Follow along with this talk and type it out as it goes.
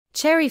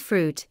Cherry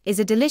fruit is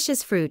a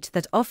delicious fruit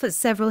that offers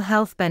several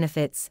health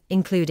benefits,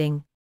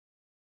 including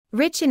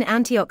rich in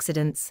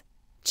antioxidants.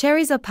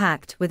 Cherries are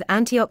packed with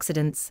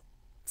antioxidants,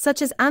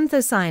 such as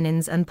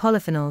anthocyanins and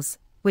polyphenols,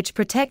 which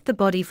protect the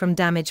body from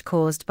damage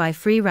caused by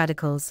free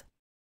radicals.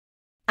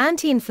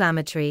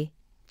 Anti-inflammatory.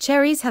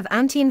 Cherries have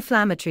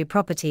anti-inflammatory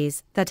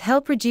properties that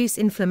help reduce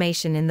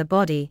inflammation in the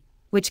body,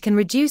 which can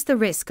reduce the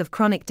risk of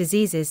chronic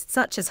diseases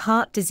such as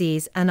heart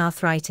disease and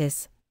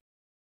arthritis.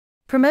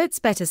 Promotes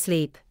better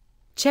sleep.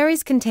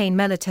 Cherries contain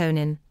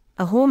melatonin,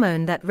 a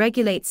hormone that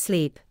regulates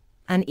sleep,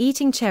 and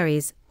eating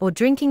cherries or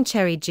drinking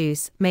cherry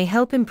juice may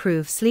help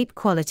improve sleep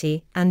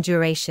quality and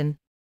duration.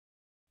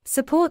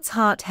 Supports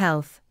heart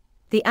health.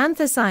 The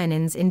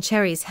anthocyanins in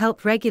cherries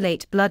help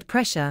regulate blood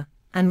pressure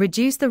and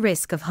reduce the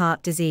risk of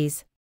heart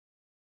disease.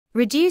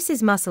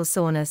 Reduces muscle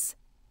soreness.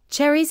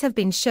 Cherries have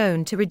been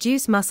shown to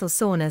reduce muscle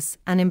soreness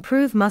and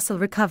improve muscle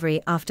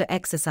recovery after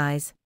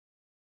exercise.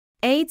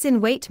 Aids in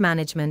weight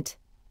management.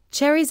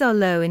 Cherries are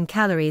low in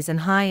calories and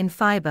high in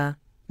fiber,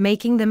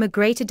 making them a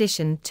great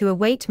addition to a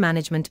weight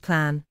management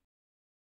plan.